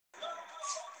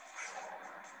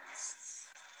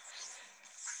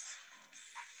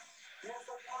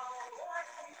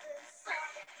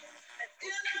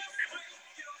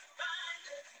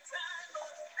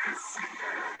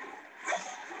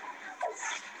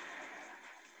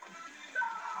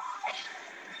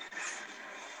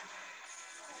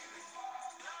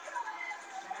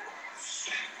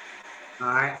All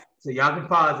right. So y'all can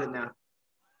pause it now.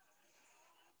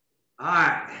 All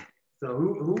right. So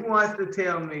who wants to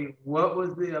tell me what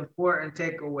was the important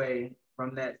takeaway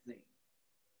from that scene?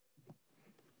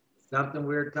 Something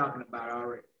we were talking about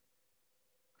already.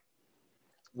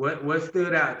 What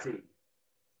stood out to you?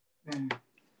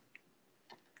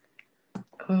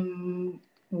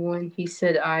 When he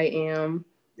said I am.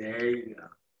 There you go.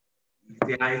 You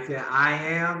see how he said I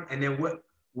am? And then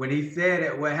when he said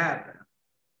it, what happened?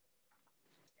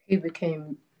 He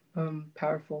became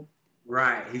powerful.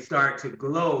 Right. He started to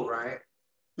glow, right?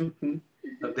 Mm-hmm.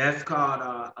 So that's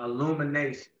called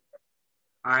illumination.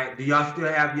 All right. Do y'all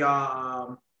still have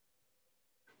y'all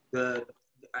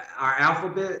our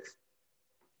alphabets?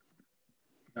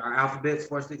 Our alphabets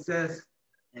for success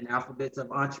and alphabets of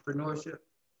entrepreneurship?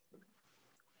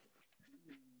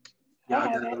 Y'all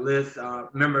got a list.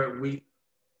 Remember, we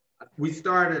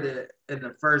started it in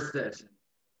the first session.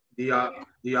 Do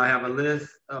y'all have a list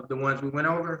of the ones we went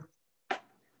over?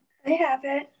 I have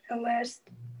it, a list.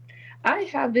 I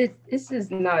have it. This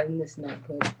is not in this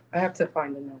notebook. I have to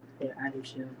find a note that I do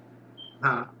show.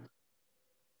 Huh?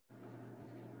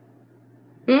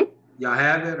 Y'all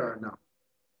have it or no?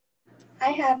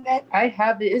 I have it. I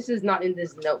have it. This is not in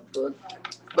this notebook,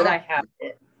 but I have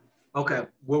it. Okay,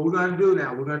 what we're gonna do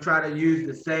now, we're gonna try to use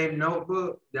the same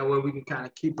notebook. That way we can kind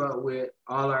of keep up with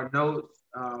all our notes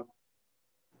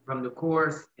from the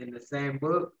course in the same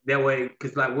book. That way,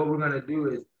 because like what we're gonna do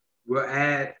is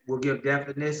we'll give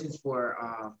definitions for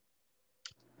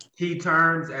key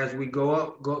terms as we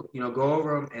go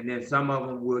over them, and then some of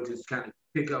them we'll just kind of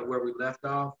pick up where we left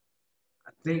off.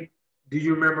 I think, do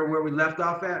you remember where we left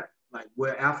off at? Like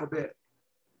what alphabet?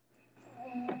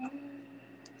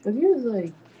 It was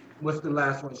like. What's the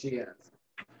last one she has?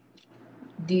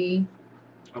 D.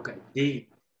 Okay, D.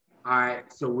 All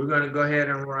right, so we're gonna go ahead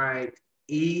and write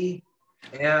E,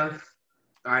 F.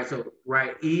 All right, so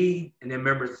write E, and then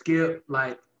remember skip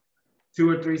like 2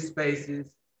 or 3 spaces.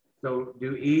 So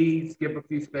do E, skip a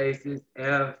few spaces.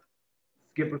 F,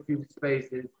 skip a few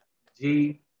spaces.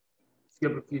 G,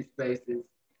 skip a few spaces.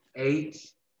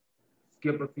 H,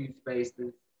 skip a few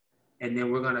spaces. And then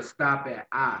we're gonna stop at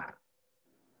I.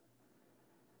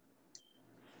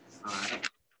 All right.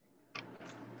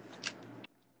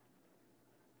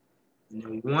 And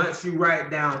then once you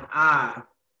write down I,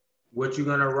 what you're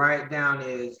gonna write down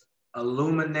is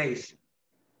illumination.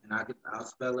 And I'll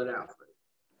spell it out for you.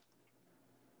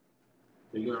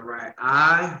 So you're gonna write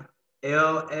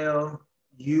ILLUMINATION.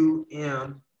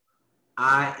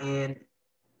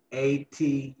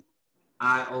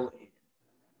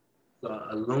 So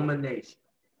illumination.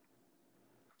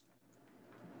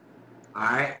 All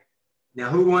right. Now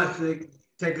who wants to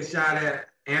take a shot at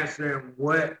answering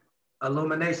what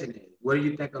illumination is? What do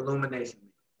you think illumination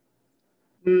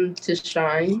means? To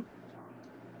shine.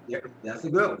 Yeah, that's a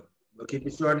good one. We'll keep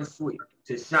it short and sweet.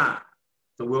 To shine.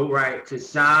 So we'll write to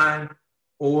shine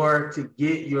or to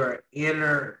get your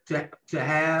inner, to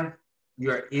have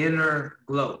your inner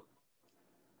glow.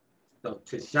 So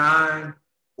to shine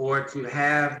or to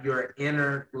have your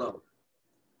inner glow.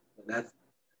 So that's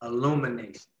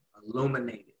illumination,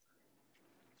 illuminated.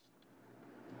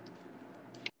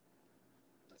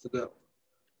 That's a good one.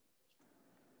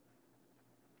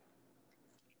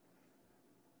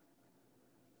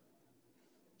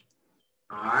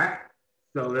 All right,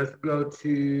 so let's go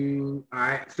to, all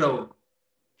right, so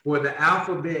for the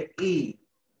alphabet E,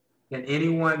 can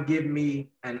anyone give me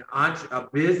a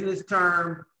business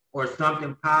term or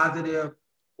something positive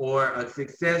or a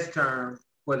success term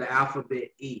for the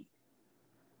alphabet E?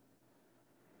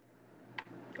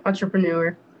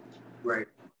 Entrepreneur. Great,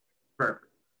 perfect,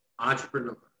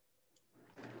 entrepreneur.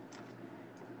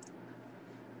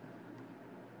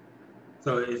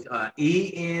 So it's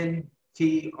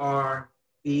ENTREPRENEUR.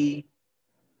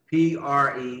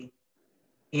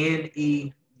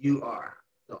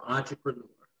 So entrepreneur.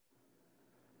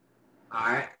 All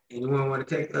right. Anyone want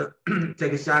to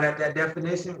take a shot at that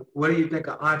definition? What do you think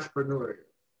an entrepreneur is?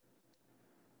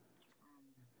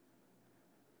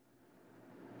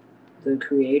 The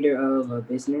creator of a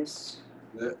business.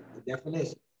 The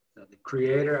definition. So the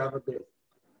creator of a business.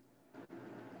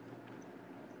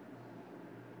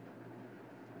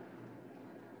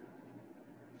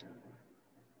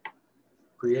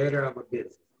 Creator of a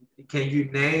business. Can you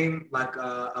name like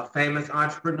a famous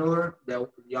entrepreneur that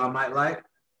y'all might like?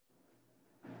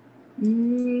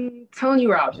 Tony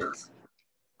Robbins.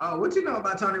 Oh, what you know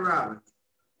about Tony Robbins?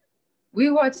 We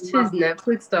watched his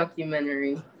Netflix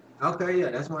documentary. Okay,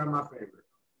 yeah, that's one of my favorites.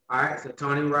 All right, so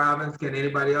Tony Robbins. Can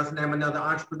anybody else name another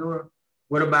entrepreneur?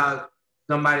 What about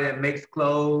somebody that makes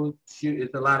clothes?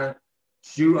 It's a lot of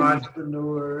shoe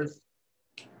entrepreneurs.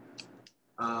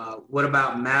 What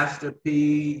about Master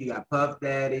P? You got Puff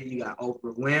Daddy. You got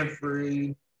Oprah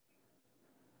Winfrey.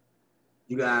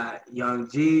 You got Young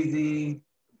Jeezy.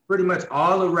 Pretty much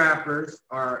all the rappers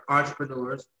are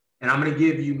entrepreneurs. And I'm going to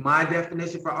give you my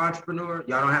definition for entrepreneur.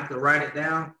 Y'all don't have to write it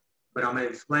down, but I'm going to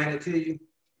explain it to you.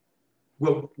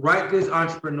 Well, write this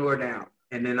entrepreneur down,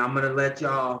 and then I'm going to let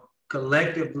y'all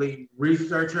collectively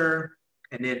research her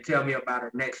and then tell me about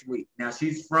her next week. Now,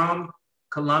 she's from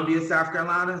Columbia, South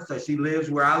Carolina, so she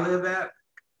lives where I live at.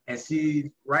 And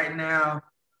she's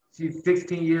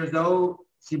 16 years old.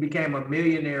 She became a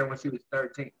millionaire when she was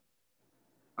 13.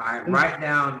 All right, write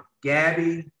down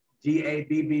Gabby,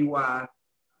 Gabby,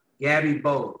 Gabby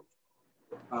Bowes,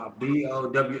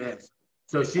 Bows.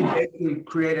 So she basically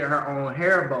created her own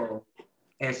hair bowl,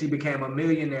 and she became a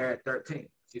millionaire at 13.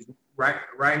 She's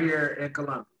right here in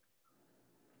Columbia.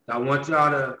 So I want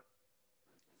y'all to,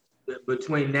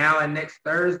 between now and next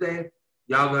Thursday,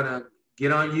 y'all gonna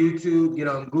get on YouTube, get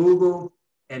on Google,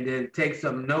 and then take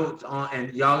some notes on,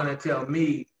 and y'all gonna tell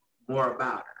me more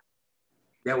about her.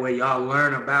 That way y'all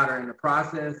learn about her in the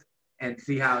process and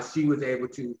see how she was able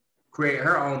to create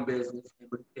her own business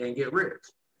and get rich.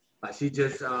 Like she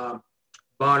just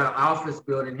bought an office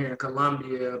building here in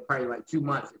Columbia probably like 2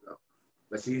 months ago,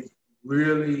 but she's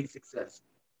really successful.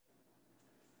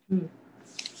 All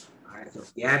right, so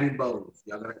Gabby Bowes,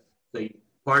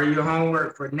 part of your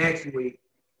homework for next week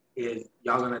is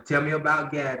y'all gonna tell me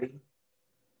about Gabby,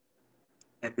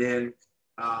 and then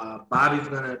Bobby's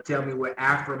gonna tell me what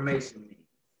affirmation means.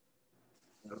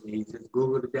 You just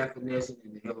Google the definition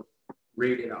and he'll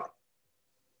read it off.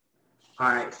 All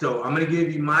right, so I'm gonna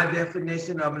give you my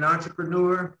definition of an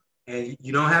entrepreneur, and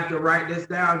you don't have to write this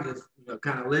down, just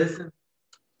kind of listen.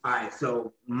 All right,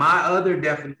 so my other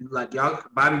definition, like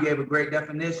Bobby gave a great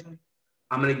definition.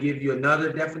 I'm gonna give you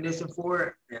another definition for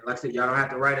it. And like I said, y'all don't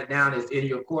have to write it down, it's in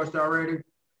your course already.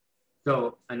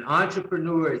 So an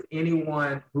entrepreneur is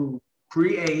anyone who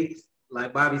creates,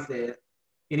 like Bobby said,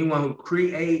 anyone who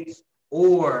creates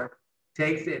or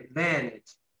takes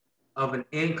advantage of an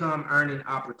income earning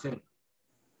opportunity.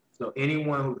 So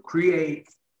anyone who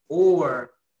creates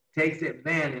or takes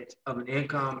advantage of an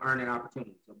income earning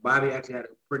opportunity. So Bobby actually had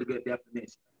a pretty good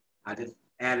definition. I just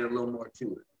added a little more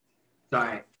to it.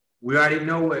 So we already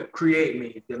know what create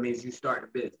means. That means you start a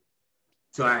business.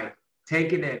 So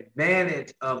taking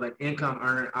advantage of an income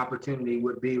earning opportunity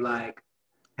would be like,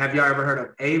 have y'all ever heard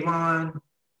of Avon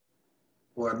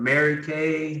or Mary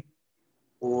Kay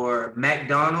or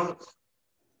McDonald's?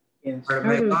 Yes. Heard of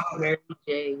McDonald's? Mary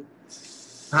J.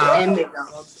 And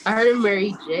McDonald's. I heard of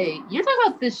Mary J. You're talking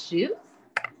about the shoe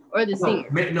or the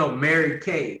singer? No, Mary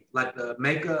Kay, like the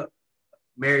makeup,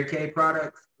 Mary Kay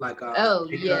products, like oh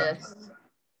makeup. Yes.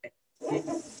 All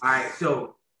right,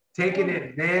 so taking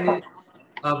advantage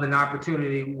of an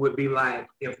opportunity would be like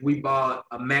if we bought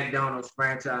a McDonald's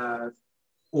franchise,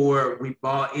 or we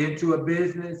bought into a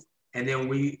business, and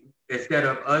then instead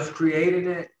of us creating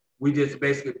it, we just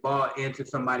basically bought into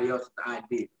somebody else's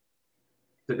idea.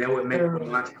 So that would make me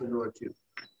an entrepreneur too.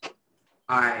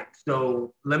 All right,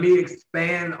 so let me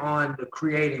expand on the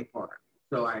creating part.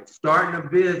 So starting a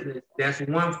business, that's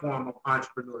one form of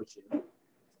entrepreneurship.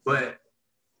 But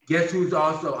guess who's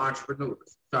also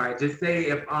entrepreneurs? So just say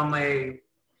if I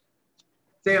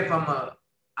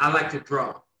like to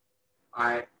draw, all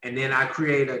right, and then I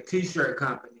create a t-shirt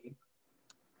company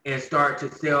and start to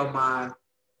sell my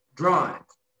drawings.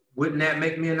 Wouldn't that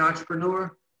make me an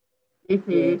entrepreneur?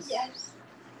 Mm-hmm. Yes.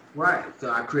 Right,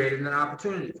 so I created an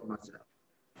opportunity for myself.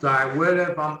 So what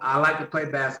if I like to play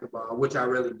basketball, which I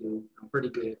really do. I'm pretty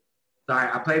good. So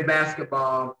I play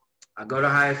basketball, I go to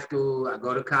high school, I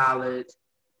go to college,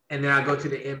 and then I go to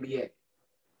the NBA.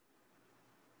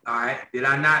 All right, did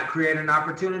I not create an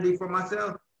opportunity for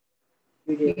myself?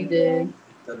 You did.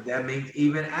 So that means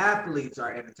even athletes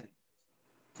are entertainers.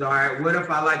 So what if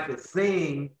I like to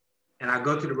sing and I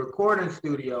go to the recording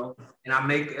studio and I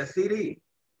make a CD?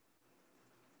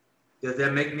 Does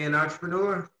that make me an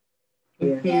entrepreneur?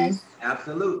 Yes.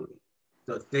 Absolutely.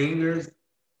 So singers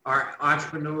are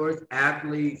entrepreneurs,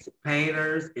 athletes,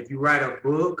 painters. If you write a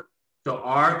book, so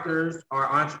authors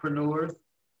are entrepreneurs.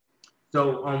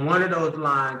 So on one of those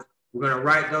lines, we're going to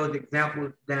write those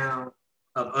examples down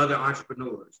of other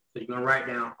entrepreneurs. So you're going to write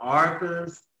down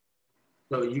authors.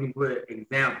 So you can put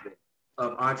example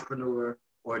of entrepreneur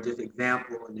or just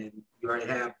example, and then you already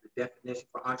have the definition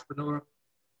for entrepreneur.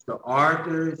 So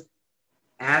authors,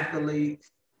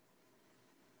 athletes,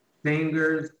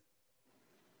 singers,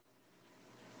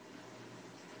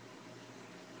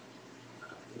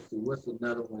 let's see, what's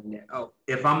another one there? Oh,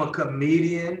 if I'm a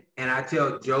comedian and I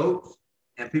tell jokes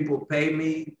and people pay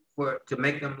me to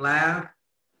make them laugh,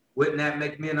 Wouldn't that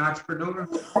make me an entrepreneur?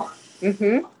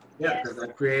 Mm-hmm. Yeah, because I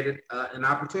created an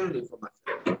opportunity for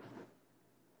myself.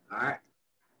 All right.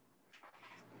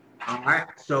 All right.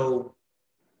 So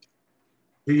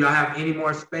do y'all have any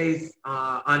more space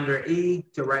under E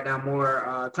to write down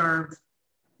more terms?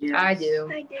 Yes. I do.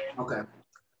 I do. Okay.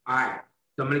 All right.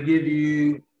 So I'm going to give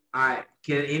you, all right,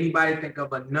 can anybody think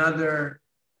of another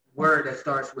word that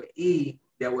starts with E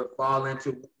that would fall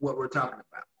into what we're talking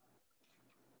about?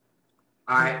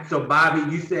 All right. So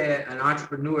Bobby, you said an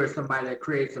entrepreneur is somebody that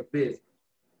creates a business.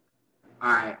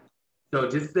 All right. So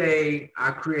just say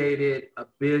I created a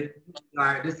business. All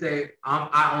right. Just say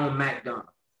I own McDonald's.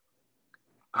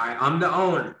 All right. I'm the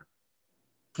owner.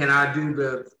 Can I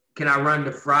run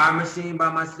the fry machine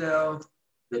by myself,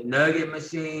 the nugget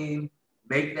machine,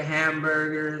 make the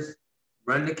hamburgers,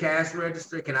 run the cash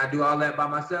register? Can I do all that by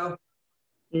myself?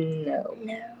 No.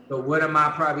 No. So what am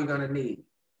I probably gonna need?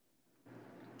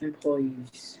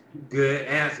 Employees. Good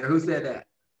answer. Who said that?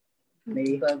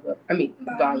 Me. Bobby.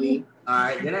 Bobby. All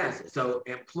right, good answer. So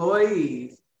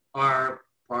employees are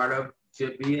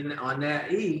should be on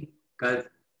that E, because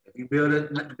if you build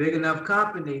a big enough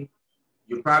company,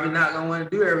 you're probably not going to want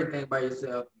to do everything by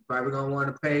yourself. You're probably going to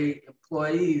want to pay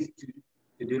employees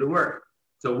to do the work.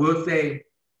 So we'll say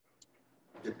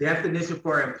the definition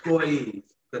for employees,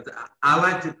 because I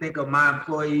like to think of my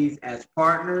employees as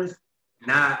partners,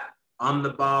 not I'm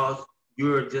the boss,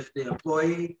 you're just the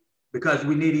employee, because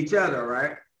we need each other,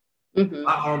 right? Mm-hmm.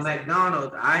 On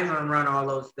McDonald's, I ain't gonna run all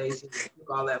those stations and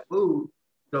cook all that food.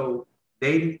 So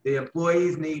the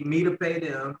employees need me to pay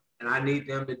them, and I need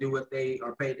them to do what they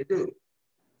are paid to do.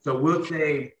 So we'll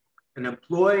say an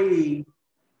employee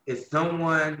is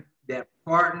someone that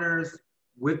partners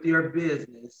with your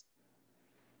business.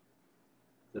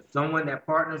 So someone that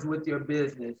partners with your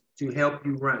business to help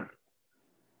you run it.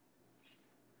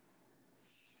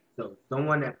 So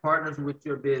someone that partners with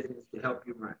your business to help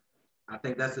you run it. I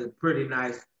think that's a pretty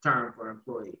nice term for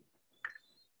employee.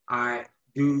 All right.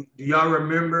 Do y'all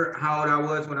remember how old I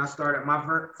was when I started my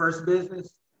first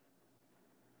business?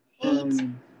 8.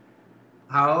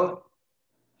 How old?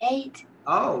 8.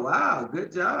 Oh, wow.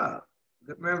 Good job.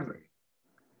 Good memory.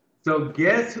 So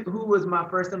guess who was my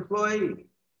first employee?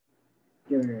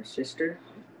 Your sister.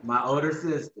 My older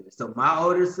sister. So my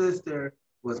older sister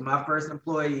was my first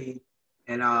employee,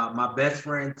 and my best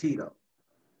friend Tito.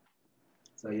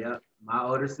 So yeah, my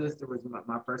older sister was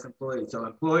my first employee. So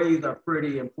employees are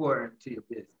pretty important to your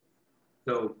business.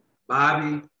 So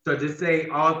Bobby, so just say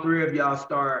all three of y'all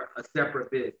start a separate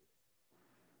business.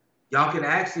 Y'all can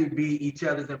actually be each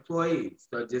other's employees.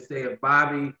 So just say if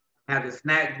Bobby has a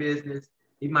snack business,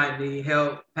 he might need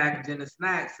help packaging the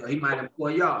snacks, so he might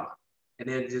employ y'all. And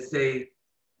then just say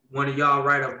one of y'all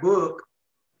write a book,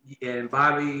 and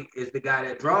Bobby is the guy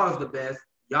that draws the best,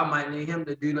 y'all might need him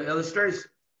to do the illustration.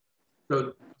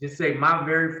 So just say my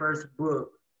very first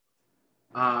book,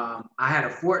 I had a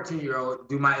 14-year-old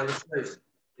do my illustration.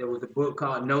 There was a book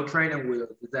called No Training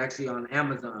Wheels. It's actually on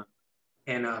Amazon.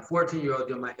 And a 14-year-old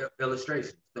did my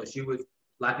illustration. So she was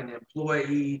like an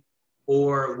employee,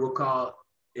 or we'll call,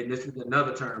 and this is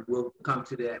another term, we'll come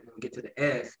to that when we get to the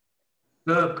S,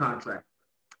 subcontractor.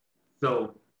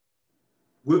 So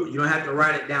you don't have to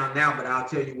write it down now, but I'll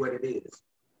tell you what it is.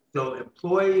 So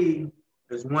employee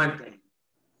is one thing.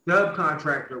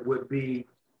 Subcontractor would be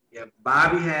if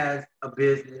Bobby has a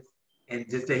business and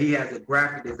just say he has a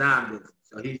graphic design business,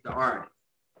 so he's the artist,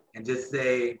 and just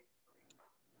say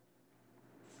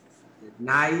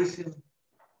Naisha,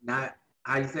 not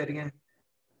how you say it again?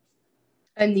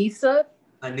 Anissa.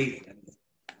 Anissa.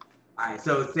 All right,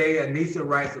 so say Anissa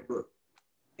writes a book,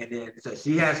 and then so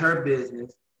she has her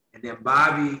business, and then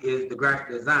Bobby is the graphic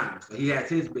designer, so he has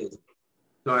his business.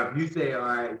 So if you say, all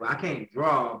right, well, I can't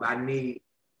draw, but I need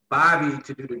Bobby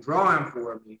to do the drawing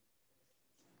for me,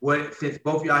 since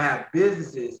both y'all have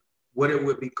businesses, what it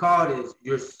would be called is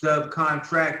you're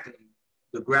subcontracting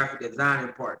the graphic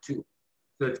designing part too.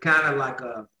 So it's kind of like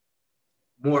a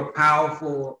more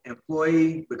powerful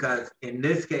employee, because in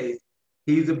this case,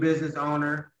 he's a business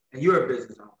owner and you're a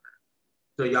business owner.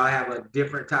 So y'all have a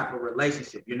different type of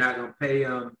relationship. You're not gonna pay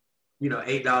him,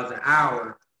 $8 an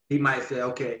hour. He might say,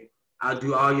 okay, I'll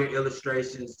do all your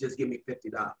illustrations, just give me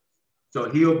 $50. So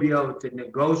he'll be able to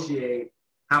negotiate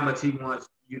how much he wants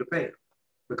you to pay him,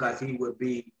 because he would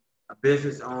be a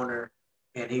business owner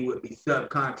and he would be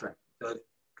subcontracting. So it's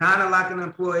kind of like an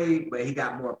employee, but he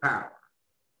got more power,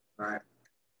 right?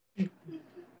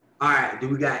 All right, do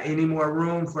we got any more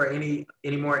room for any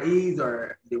more E's,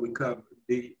 or did we cover,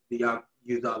 do y'all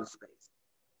use all the space?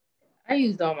 I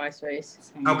used all my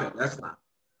space. Okay, that's fine.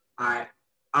 All right,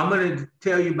 I'm gonna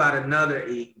tell you about another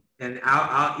E, and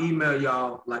I'll email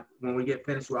y'all like when we get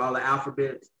finished with all the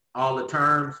alphabets, all the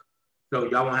terms. So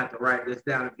y'all won't have to write this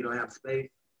down if you don't have space.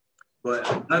 But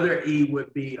another E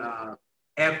would be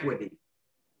equity.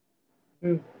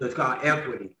 So it's called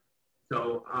equity.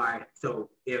 So, all right. So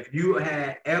if you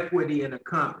had equity in a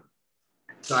company,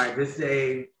 so all right, let's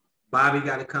say Bobby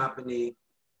got a company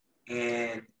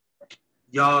and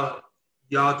y'all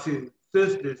two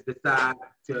sisters decide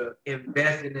to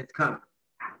invest in this company.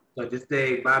 So just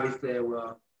say Bobby said,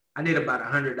 well, I need about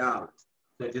 $100.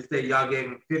 So just say y'all gave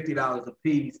him $50 a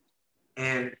piece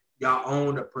and y'all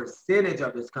own a percentage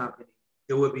of this company.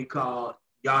 It would be called,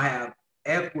 y'all have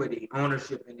equity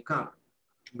ownership in the company,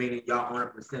 meaning y'all own a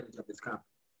percentage of this company.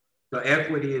 So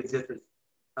equity is just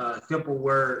a simple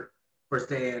word for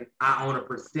saying I own a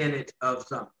percentage of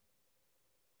something.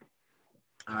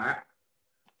 All right.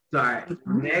 So all right,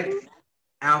 next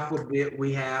alphabet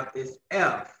we have is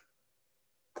F.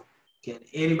 Can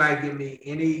anybody give me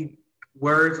any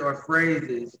words or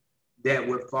phrases that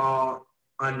would fall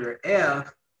under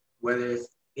F, whether it's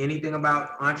anything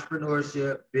about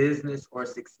entrepreneurship, business, or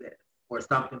success, or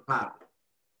something positive?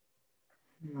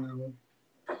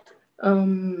 All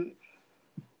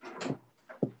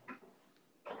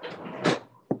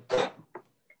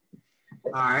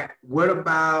right. What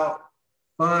about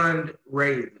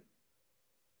fundraising?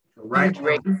 So right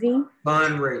Fundraising.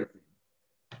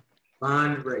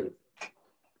 Fundraising.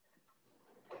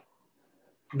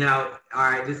 Now,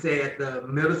 all right, just say at the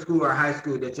middle school or high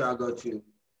school that y'all go to,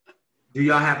 do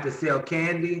y'all have to sell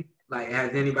candy? Like,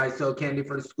 has anybody sold candy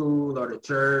for the school or the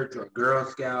church or Girl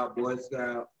Scout, Boy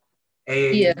Scout?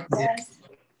 Yeah. Yes.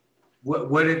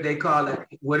 What did they call it?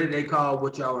 What did they call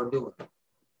what y'all were doing?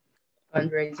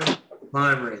 Fundraising.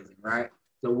 Fundraising, right?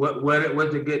 So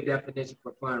what's a good definition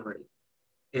for fundraising?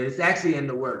 It's actually in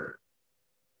the word.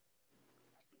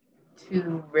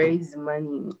 To raise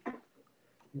money.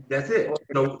 That's it.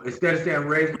 So instead of saying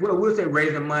we'll say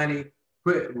raising money,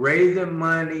 put raising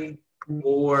money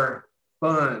or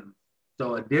funds.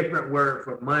 So a different word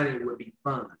for money would be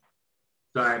funds.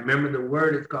 So I remember the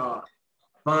word is called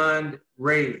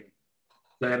fundraising.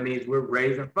 So that means we're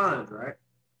raising funds, right?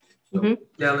 So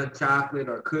selling chocolate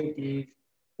or cookies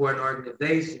for an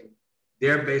organization,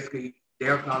 they're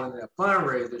calling it a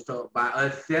fundraiser. So by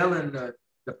us selling the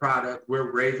product,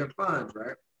 we're raising funds,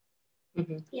 right?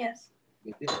 Yes.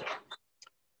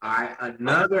 All right,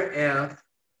 another F,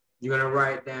 you're gonna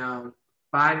write down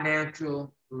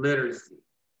financial literacy.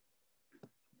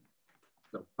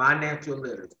 So financial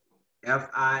literacy,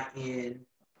 FINANCIAL,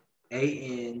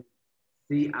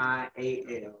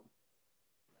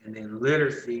 and then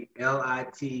literacy,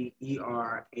 LITERACY.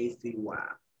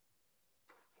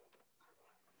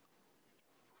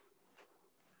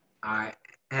 All right,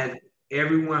 has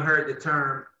everyone heard the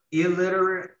term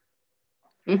illiterate?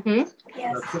 Yes.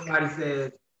 So if somebody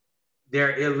says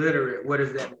they're illiterate, what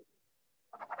does that mean?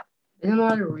 They don't know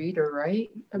how to read or write.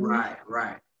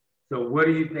 Right. So what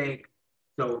do you think?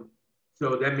 So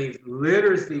that means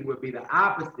literacy would be the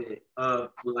opposite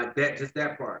of like that, just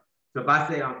that part. So if I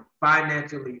say I'm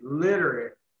financially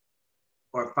literate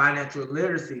or financial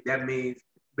literacy, that means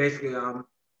basically I'm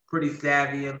pretty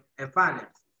savvy in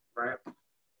finances, right?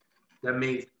 That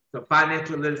means, so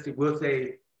financial literacy, we'll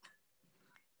say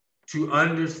to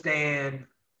understand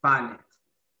finance.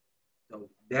 So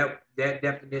that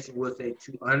definition will say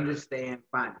to understand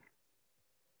finance.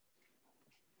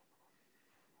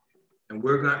 And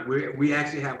we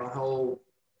actually have a whole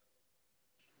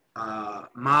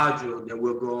module that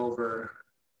we'll go over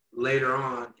later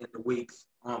on in the weeks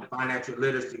on financial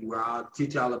literacy, where I'll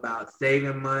teach y'all about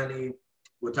saving money.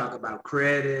 We'll talk about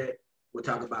credit. We'll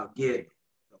talk about giving.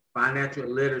 So financial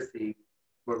literacy,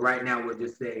 but right now we'll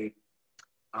just say,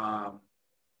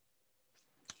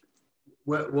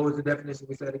 what was the definition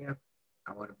we said again?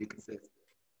 I want to be consistent.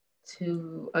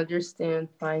 To understand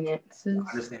finances.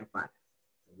 Understand finance.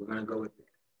 So we're gonna go with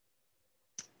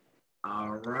that.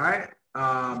 All right.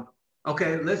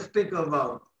 Okay, let's think of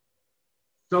a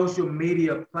social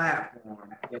media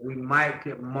platform that we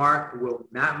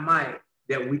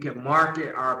that we can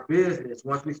market our business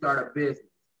once we start a business.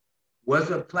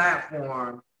 What's a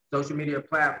platform, social media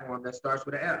platform that starts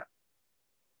with an F?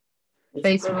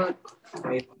 Facebook.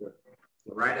 Facebook.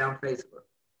 So write down Facebook.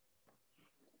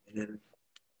 And then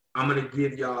I'm gonna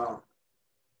give y'all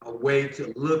a way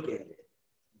to look at it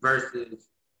versus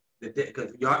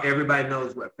because everybody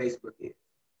knows what Facebook is.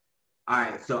 All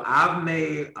right, so I've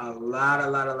made a lot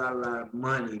of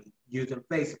money using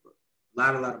Facebook. A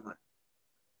lot of money.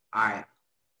 All right,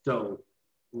 so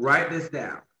write this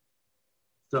down.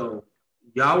 So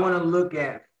y'all want to look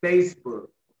at Facebook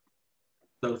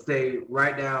So say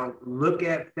right now, look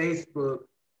at Facebook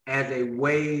as a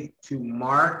way to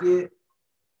market,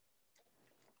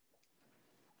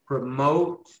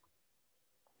 promote,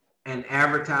 and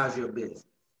advertise your business.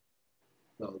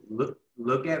 So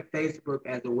look at Facebook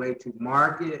as a way to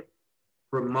market,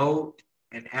 promote,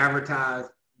 and advertise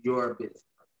your business.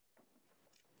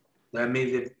 That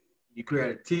means if you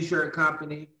create a t-shirt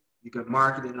company, you can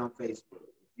market it on Facebook.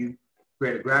 If you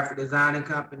create a graphic designing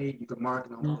company, you can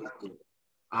market it on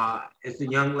Facebook. It's a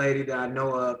young lady that I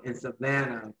know of in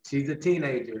Savannah. She's a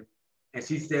teenager, and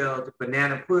she sells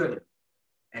banana pudding,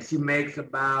 and she makes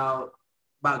about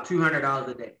 $200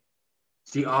 a day.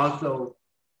 She also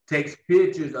takes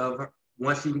pictures of her.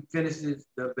 Once she finishes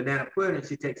the banana pudding,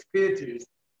 she takes pictures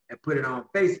and put it on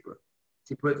Facebook.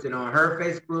 She puts it on her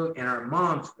Facebook and her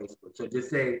mom's Facebook. So just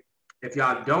say, if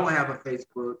y'all don't have a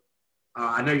Facebook,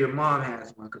 I know your mom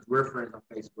has one because we're friends on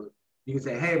Facebook. You can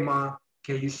say, hey, Mom,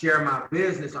 can you share my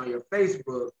business on your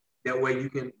Facebook? That way you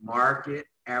can market,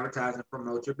 advertise, and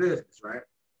promote your business, right?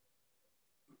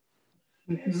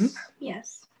 Mm-hmm.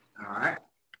 Yes. All right.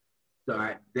 So, all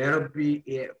right, that'll be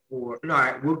it for, no, all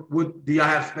right, do y'all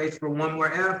have space for one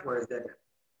more F, or is that it?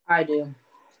 I do.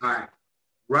 All right.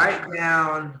 Write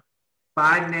down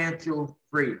financial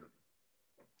freedom.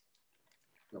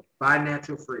 So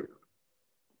financial freedom.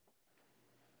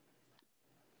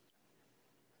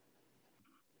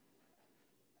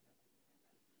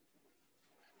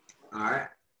 All right.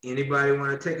 Anybody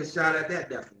want to take a shot at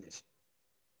that definition?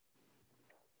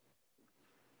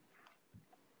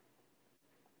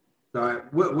 So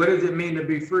what does it mean to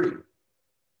be free?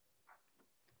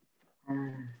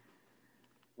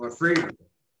 Or freedom?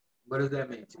 What does that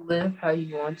mean? Live how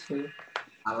you want to.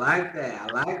 I like that. I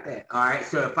like that. All right.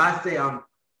 So if I say I'm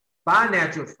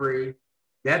financial free,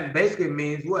 that basically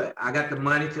means what? I got the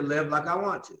money to live like I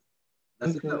want to.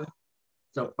 That's a go.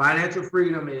 So financial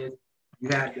freedom is you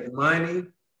have the money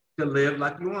to live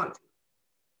like you want to.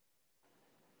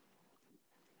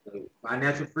 So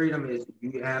financial freedom is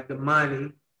you have the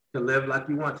money to live like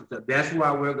you want to. So that's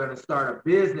why we're going to start a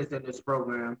business in this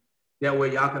program. That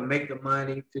way y'all can make the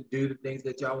money to do the things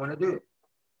that y'all want to do.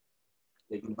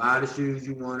 So you can buy the shoes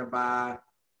you want to buy,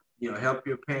 help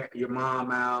your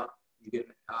mom out. You can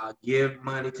give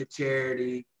money to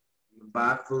charity. You can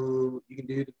buy food. You can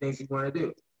do the things you want to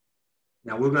do.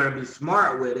 Now we're going to be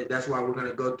smart with it. That's why we're going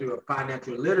to go through a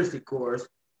financial literacy course.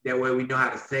 That way we know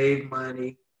how to save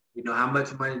money. We know how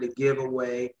much money to give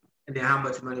away, and then how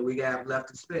much money we have left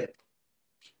to spend.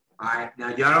 All right, now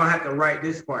y'all don't have to write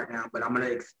this part down, but I'm going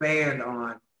to expand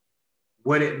on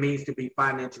what it means to be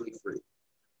financially free.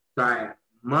 So, all right,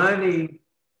 money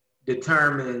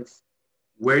determines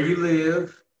where you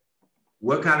live,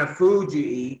 what kind of food you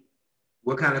eat,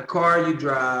 what kind of car you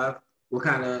drive, what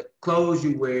kind of clothes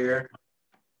you wear.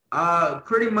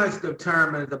 Pretty much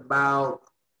determines about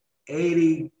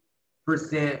 80%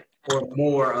 or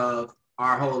more of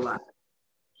our whole life,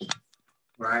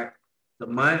 right?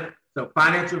 So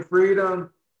financial freedom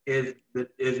is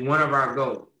one of our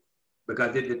goals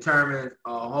because it determines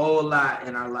a whole lot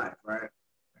in our life, right?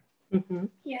 Mm-hmm.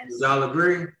 Yes. Do y'all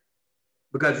agree?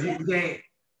 Because you can't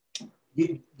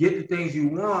get the things you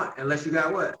want unless you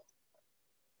got what?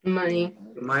 Money.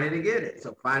 The money to get it.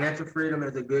 So financial freedom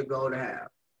is a good goal to have.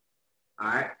 All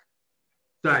right.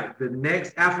 So the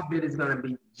next alphabet is going to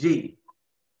be G.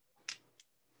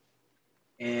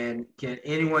 And can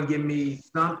anyone give me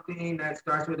something that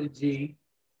starts with a G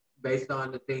based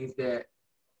on the things that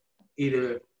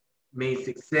either mean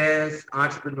success,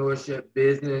 entrepreneurship,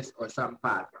 business, or something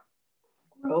positive?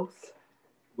 Growth.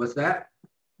 What's that?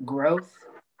 Growth.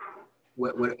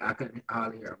 What I couldn't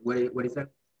hardly hear. What is that?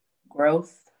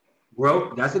 Growth.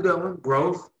 Growth. That's a good one.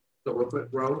 Growth. So we'll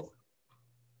put growth.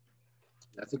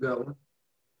 That's a good one.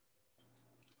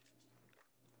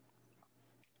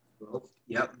 Growth.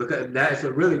 Yep, because that's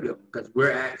a really good one.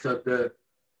 Because so the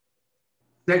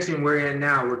section we're in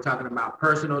now, we're talking about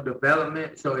personal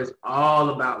development. So it's all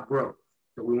about growth.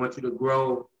 So we want you to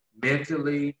grow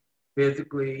mentally,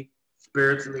 physically,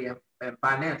 spiritually, and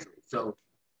financially. So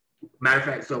matter of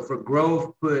fact, so for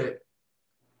growth, put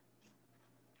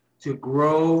to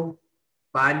grow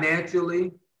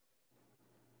financially,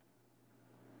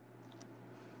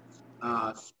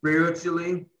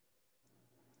 spiritually,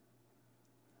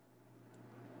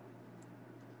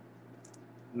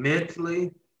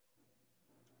 mentally,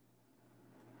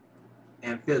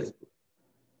 and physically.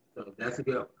 So that's a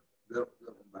good one. So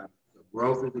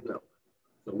growth is a good one.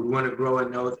 So we want to grow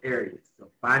in those areas. So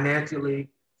financially,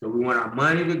 so we want our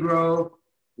money to grow.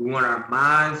 We want our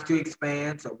minds to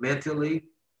expand. So mentally,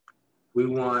 we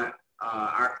want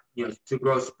to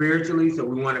grow spiritually. So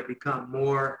we want to become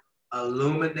more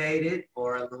illuminated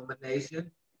or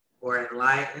illumination or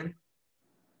enlightened.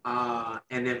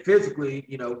 And then physically,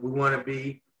 you know, we want to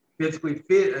be physically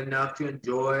fit enough to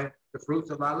enjoy the fruits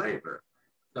of our labor.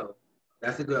 So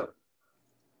that's a good one.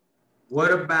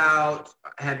 What about,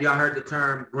 have y'all heard the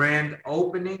term grand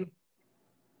opening?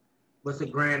 What's a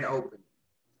grand opening?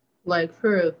 Like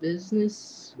for a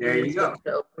business. There you go.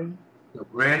 Open. The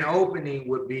grand opening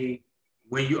would be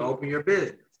when you open your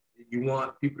business. You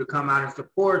want people to come out and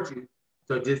support you.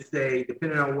 So just say,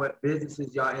 depending on what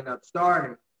businesses y'all end up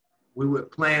starting, we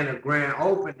would plan a grand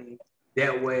opening.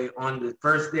 That way, on the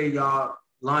first day y'all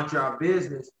launch your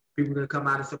business, people are gonna come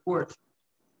out and support you.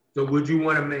 So would you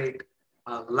want to make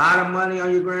a lot of money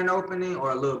on your grand opening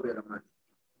or a little bit of money?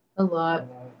 A lot.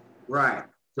 Right.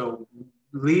 So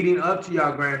leading up to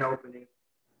your grand opening,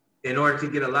 in order to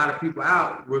get a lot of people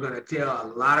out, we're going to tell a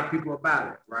lot of people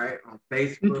about it, right? On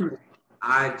Facebook,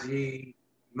 IG, you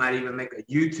might even make a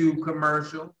YouTube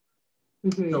commercial.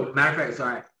 So matter of fact,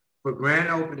 sorry, for grand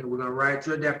opening, we're going to write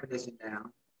your definition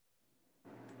down.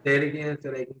 Say it again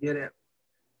so they can get it.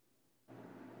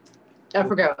 I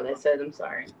forgot what I said. I'm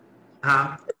sorry.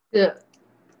 Huh? Yeah.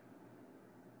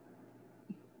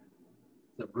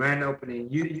 So grand opening,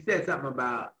 you said something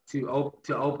about to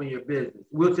open your business.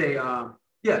 We'll say,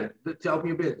 yeah, to open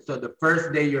your business. So the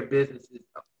first day your business is,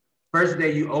 first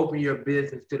day you open your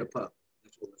business to the public.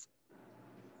 That's what we're saying.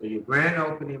 So your grand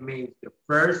opening means the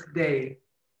first day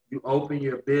you open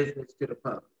your business to the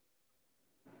public.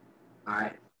 All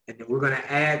right, and then we're gonna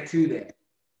add to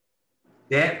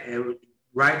that. And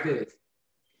write this.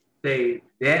 Say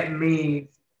that means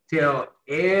tell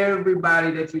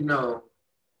everybody that you know,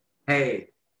 hey,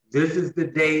 this is the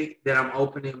date that I'm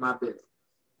opening my business.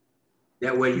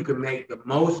 That way you can make the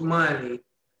most money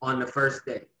on the first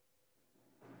day.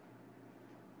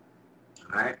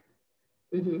 All right.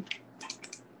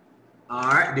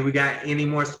 All right. Do we got any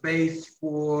more space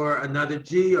for another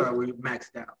G, or are we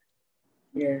maxed out?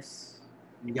 Yes.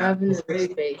 You got more space?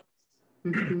 Yes.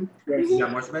 You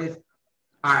got more space?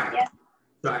 All right. Yeah.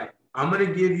 All right. I'm going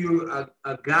to give you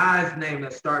a guy's name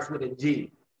that starts with a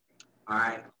G. All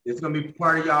right. It's going to be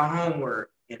part of y'all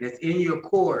homework, and it's in your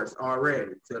course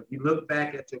already. So if you look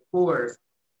back at your course,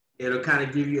 it'll kind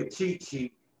of give you a cheat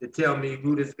sheet to tell me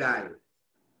who this guy is.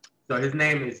 So his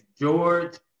name is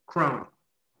George Crumb.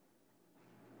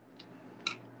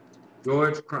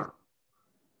 George Crumb.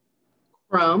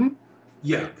 Crumb?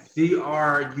 Yeah,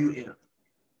 C-R-U-M.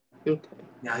 Okay.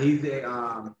 Now he's a,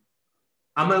 I'm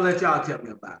gonna let y'all tell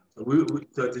me about it.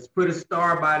 So just put a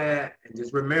star by that and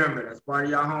just remember that's part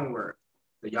of y'all homework.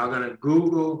 So y'all gonna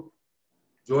Google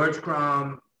George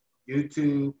Crumb,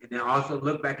 YouTube, and then also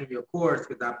look back in your course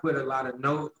because I put a lot of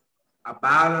notes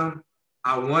about him.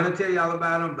 I want to tell y'all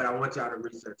about him, but I want y'all to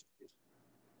research it.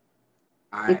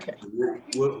 All right. Okay.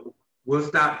 We'll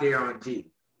stop there on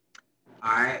G.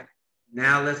 All right.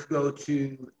 Now let's go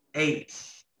to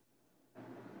H.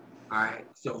 All right.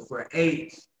 So for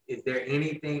H, is there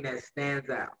anything that stands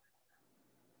out?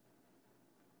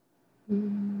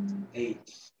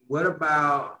 H. What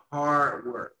about hard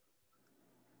work?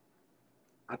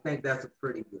 I think that's a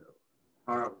pretty good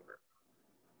one. Hard work.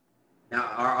 Now,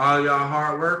 are all y'all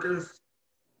hard workers?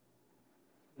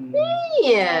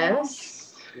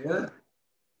 Yes. Yeah.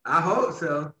 I hope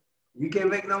so. You can't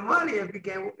make no money if you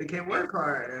can't work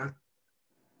hard. Huh?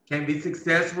 Can't be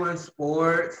successful in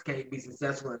sports. Can't be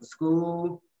successful in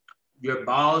school. Your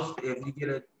boss, if you get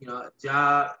a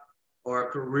job or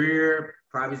a career,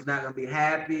 probably is not gonna be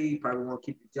happy. Probably won't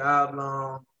keep your job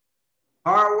long.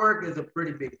 Hard work is a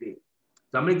pretty big deal.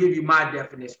 So I'm gonna give you my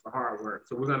definition for hard work.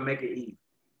 So we're gonna make it easy.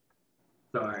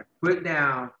 So I put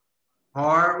down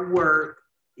hard work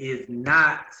is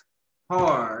not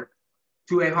hard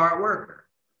to a hard worker.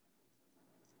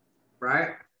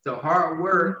 Right? So hard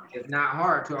work is not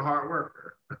hard to a hard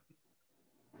worker.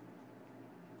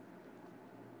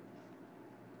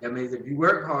 That means if you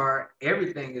work hard,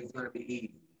 everything is going to be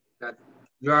easy. Because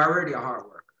you're already a hard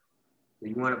worker. So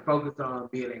you want to focus on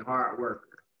being a hard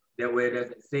worker. That way it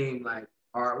doesn't seem like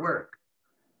hard work.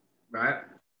 Right?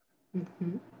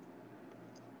 Mm-hmm.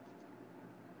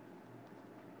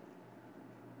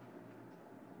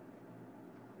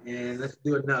 And let's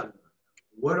do another one.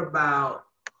 What about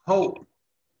hope?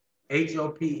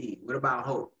 H-O-P-E. What about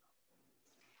hope?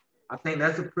 I think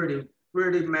that's a pretty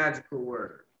magical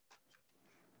word.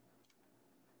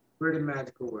 Pretty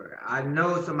magical word. I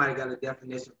know somebody got a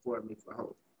definition for me for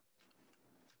hope.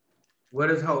 What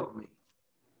does hope mean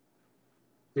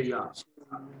to y'all?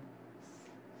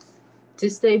 To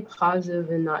stay positive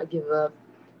and not give up.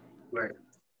 Right.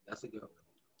 That's a good one.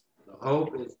 So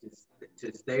hope is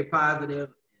to stay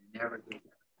positive and never give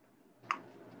up.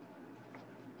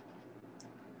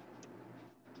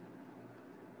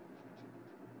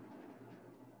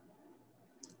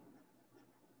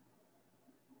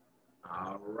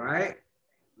 All right.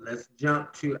 Let's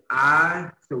jump to I.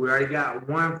 So we already got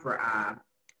one for I.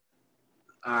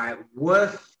 All right.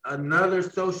 What's another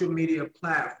social media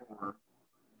platform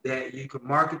that you can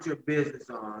market your business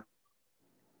on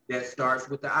that starts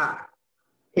with the I?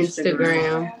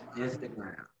 Instagram.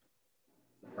 Instagram.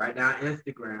 So write down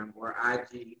Instagram or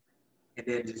IG, and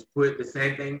then just put the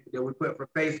same thing that we put for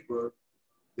Facebook.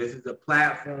 This is a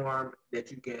platform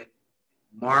that you can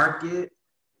market.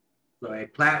 So a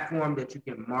platform that you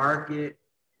can market,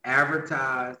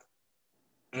 advertise,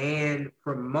 and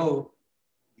promote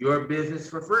your business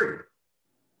for free.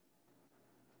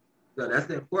 So that's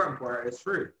the important part. It's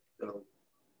free. So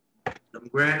some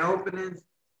grand openings,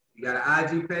 you got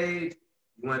an IG page.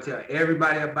 You want to tell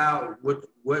everybody about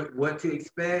what to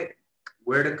expect,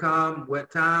 where to come, what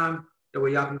time, that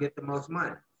way y'all can get the most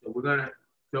money.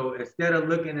 So instead of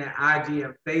looking at IG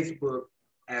and Facebook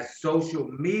as social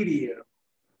media,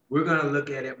 we're gonna look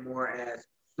at it more as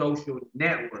social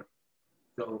network.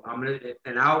 So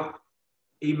I'll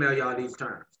email y'all these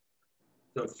terms.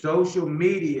 So social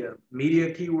media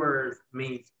keywords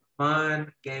means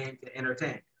fun, games, and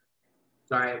entertainment.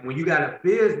 So when you got a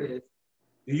business,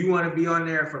 do you want to be on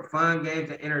there for fun,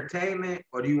 games, and entertainment,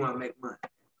 or do you want to make money?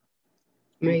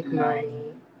 Make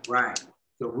money. Right.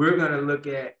 So we're going to look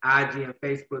at IG and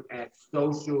Facebook as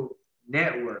social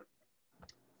network.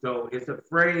 So it's a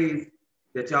phrase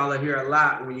that y'all will hear a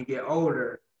lot when you get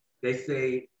older. They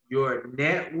say your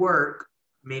network,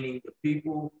 meaning the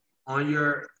people on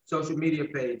your social media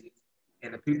pages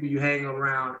and the people you hang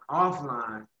around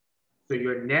offline. So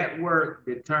your network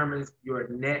determines your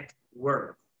net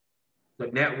worth. So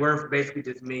net worth basically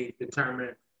just means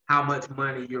determine how much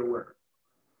money you're worth.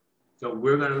 So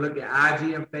we're going to look at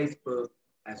IG and Facebook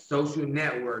as social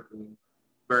networking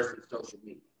versus social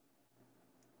media.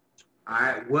 All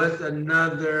right, what's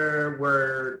another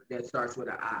word that starts with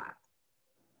an I?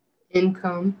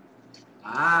 Income.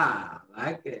 Ah,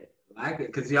 like it,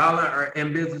 because y'all are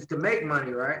in business to make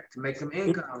money, right? To make some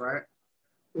income, right?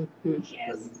 Mm-hmm.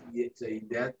 Yes. So you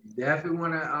definitely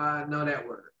want to know that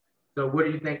word. So what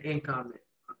do you think income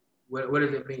is? What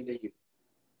does it mean to you?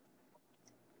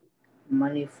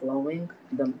 Money flowing.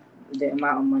 The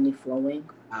amount of money flowing.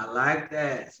 I like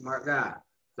that, smart guy.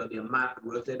 So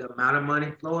we'll say the amount of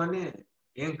money flowing in,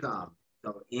 income.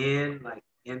 So in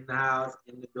the house,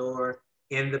 in the door,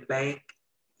 in the bank.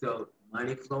 So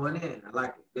money flowing in. I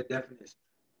like it. Good definition.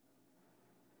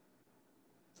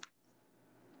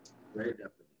 Great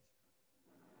definition.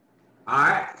 All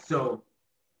right, so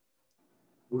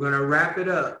we're gonna wrap it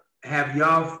up. Have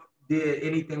y'all did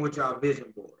anything with y'all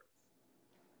vision board?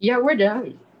 Yeah, we're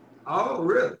done. Oh,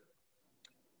 really?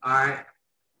 All right.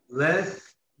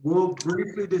 We'll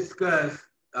briefly discuss,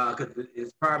 because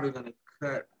it's probably going to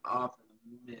cut off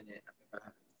in a minute.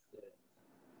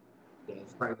 Yeah,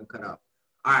 it's probably going to cut off.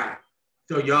 All right.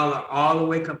 So y'all are all the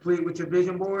way complete with your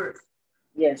vision boards?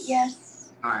 Yes.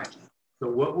 Yes. All right.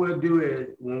 So what we'll do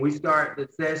is when we start the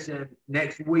session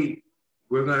next week,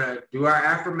 we're going to do our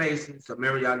affirmations. So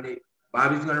remember,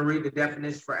 Bobby's going to read the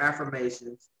definition for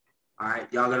affirmations. All right.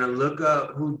 Y'all going to look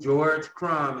up who George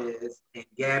Crumb is and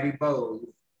Gabby Bowes,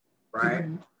 right?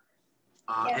 Mm-hmm.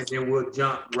 Yes. And then we'll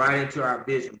jump right into our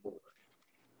vision board.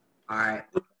 All right.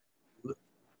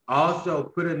 Also,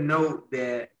 put a note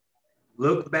that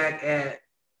look back at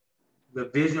the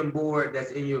vision board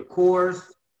that's in your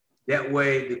course. That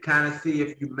way, to kind of see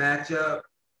if you match up.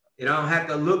 It don't have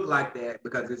to look like that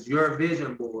because it's your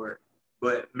vision board.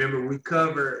 But remember, we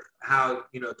covered how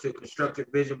to construct your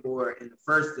vision board in the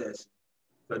first session.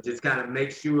 So just kind of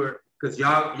make sure, because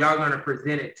y'all gonna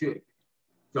present it too.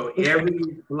 So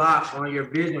every block on your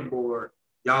vision board,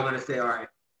 y'all gonna say, all right,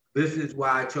 this is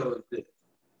why I chose this.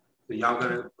 So y'all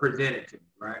gonna present it to me,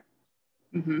 right?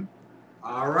 Mm-hmm.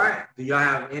 All right. Do y'all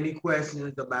have any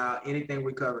questions about anything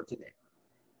we covered today?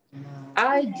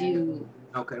 I do.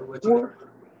 Okay, what you got?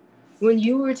 When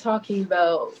you were talking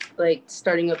about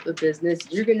starting up a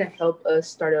business, you're gonna help us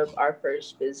start up our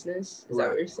first business. Is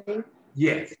that what you're saying?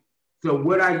 Yes. So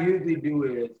what I usually do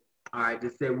is,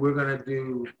 just say we're gonna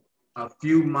do a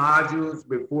few modules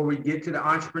before we get to the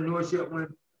entrepreneurship one,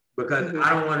 because I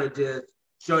don't want to just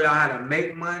show y'all how to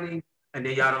make money and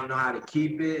then y'all don't know how to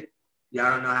keep it.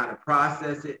 Y'all don't know how to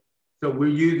process it. So we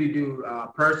usually do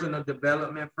personal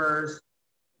development first,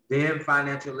 then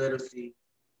financial literacy,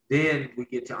 then we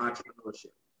get to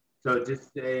entrepreneurship. So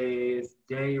just say it's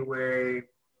January.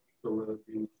 So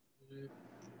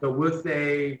we'll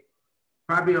say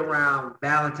probably around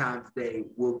Valentine's Day,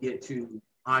 we'll get to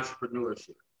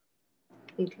entrepreneurship.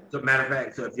 Okay. So matter of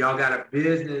fact, so if y'all got a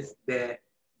business that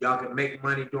y'all can make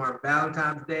money during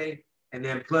Valentine's Day, and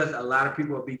then plus a lot of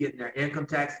people will be getting their income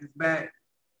taxes back.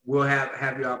 we'll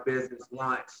have y'all business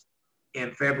launched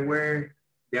in February.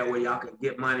 That way y'all can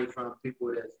get money from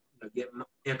people that's get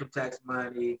income tax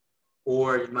money,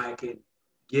 or you might can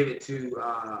give it to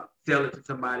sell it to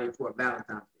somebody for a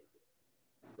Valentine's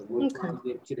Day. So we'll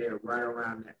probably get to there right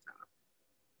around that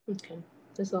time. Okay,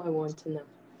 that's all I wanted to know.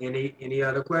 Any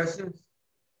other questions?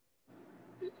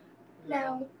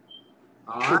 No.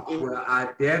 All right. Well, I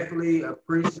definitely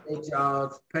appreciate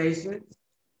y'all's patience.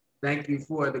 Thank you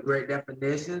for the great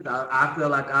definitions. I feel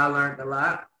like I learned a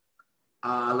lot.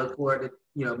 I look forward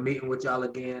to meeting with y'all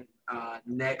again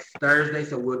next Thursday.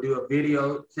 So we'll do a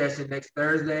video session next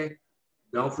Thursday.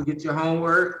 Don't forget your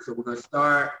homework. So we're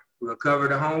gonna cover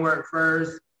the homework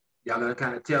first. Y'all gonna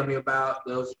kind of tell me about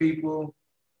those people.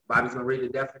 Bobby's gonna read the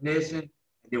definition, and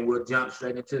then we'll jump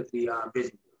straight into the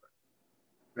vision board.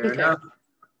 Fair enough?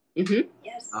 Mm-hmm.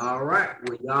 Yes. All right.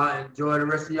 Well, y'all enjoy the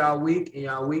rest of y'all week and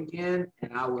y'all weekend,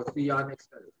 and I will see y'all next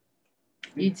Thursday.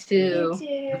 You too.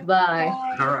 You too. Bye.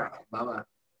 Bye. All right. Bye-bye.